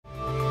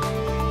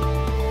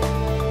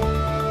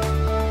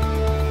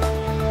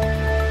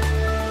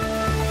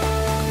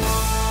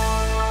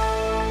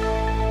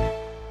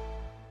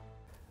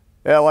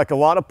Yeah, like a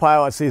lot of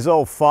pilots, these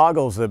old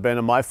Foggles have been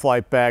in my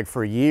flight bag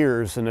for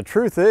years, and the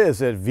truth is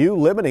that view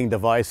limiting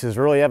devices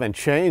really haven't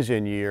changed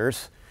in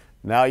years.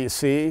 Now you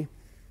see,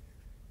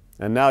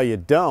 and now you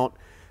don't.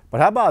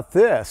 But how about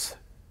this?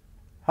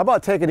 How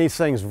about taking these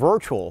things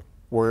virtual,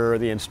 where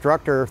the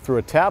instructor through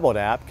a tablet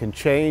app can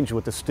change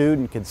what the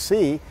student can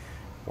see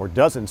or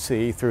doesn't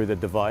see through the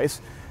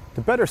device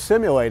to better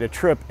simulate a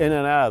trip in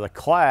and out of the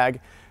CLAG.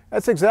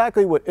 That's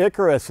exactly what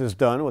ICARUS has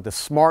done with the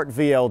Smart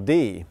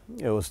VLD.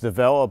 It was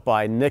developed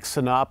by Nick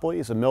Sinopoli.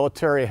 He's a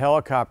military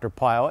helicopter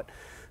pilot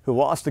who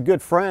lost a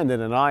good friend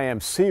in an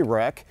IMC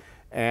wreck,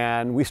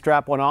 and we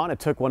strapped one on and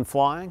took one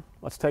flying.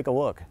 Let's take a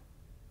look.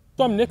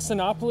 So I'm Nick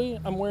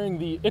Sinopoli. I'm wearing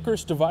the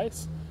ICARUS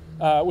device,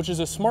 which is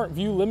a smart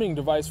view limiting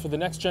device for the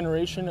next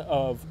generation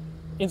of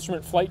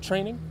instrument flight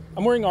training.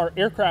 I'm wearing our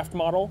aircraft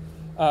model,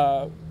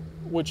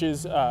 which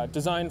is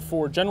designed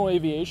for general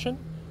aviation,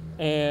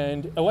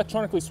 and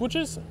electronically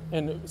switches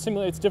and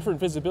simulates different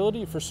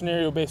visibility for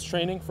scenario-based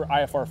training for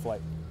IFR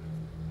flight.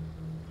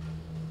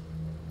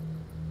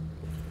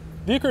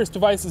 The ICARUS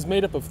device is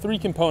made up of 3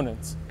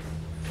 components: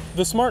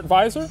 the smart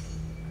visor,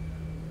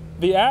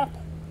 the app,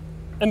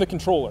 and the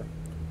controller.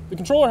 The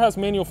controller has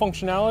manual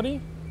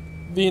functionality.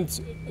 The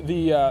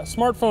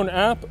smartphone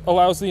app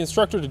allows the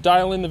instructor to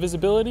dial in the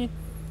visibility,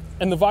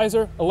 and the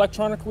visor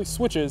electronically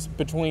switches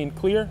between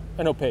clear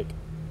and opaque.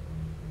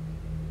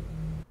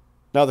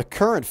 Now, the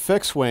current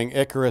fixed-wing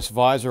ICARUS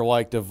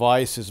visor-like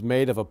device is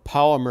made of a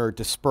polymer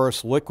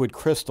dispersed liquid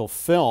crystal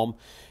film,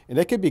 and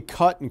it can be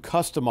cut and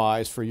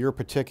customized for your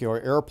particular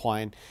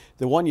airplane.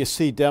 The one you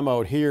see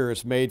demoed here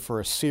is made for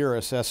a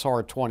Cirrus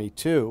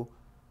SR-22.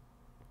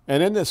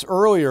 And in this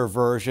earlier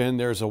version,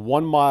 there's a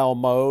 1-mile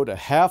mode, a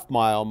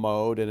half-mile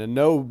mode, and a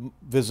no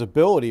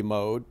visibility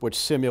mode, which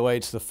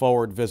simulates the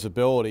forward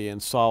visibility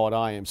in solid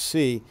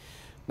IMC.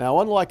 Now,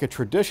 unlike a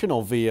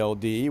traditional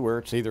VLD, where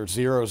it's either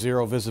 0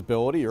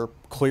 visibility or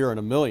clear in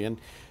a million,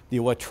 the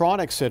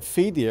electronics that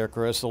feed the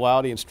ICARUS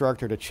allow the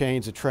instructor to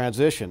change the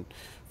transition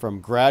from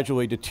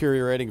gradually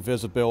deteriorating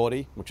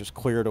visibility, which is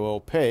clear to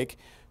opaque,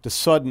 to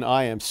sudden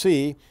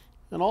IMC,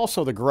 and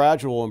also the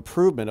gradual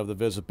improvement of the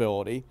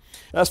visibility.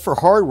 As for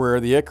hardware,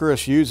 the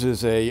ICARUS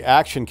uses a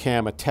action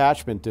cam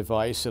attachment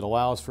device that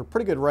allows for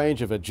pretty good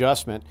range of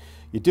adjustment.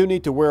 You do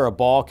need to wear a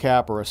ball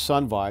cap or a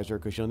sun visor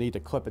because you'll need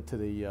to clip it to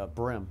the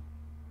brim.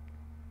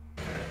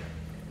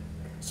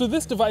 So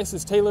this device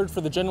is tailored for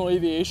the general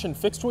aviation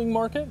fixed wing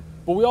market,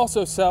 but we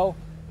also sell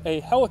a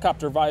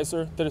helicopter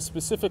visor that is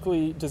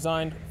specifically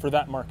designed for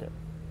that market.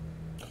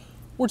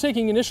 We're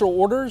taking initial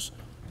orders.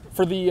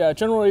 For the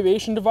general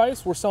aviation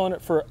device, we're selling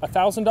it for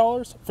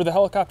 $1,000. For the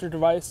helicopter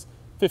device,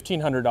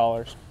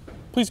 $1,500.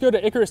 Please go to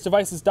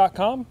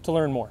ICARUSdevices.com to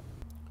learn more.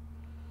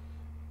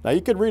 Now, you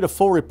can read a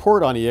full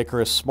report on the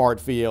ICARUS Smart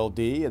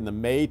VLD in the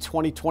May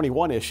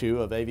 2021 issue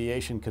of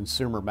Aviation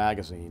Consumer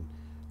magazine.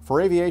 For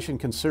Aviation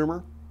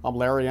Consumer, I'm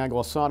Larry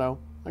Anglisano.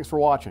 Thanks for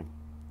watching.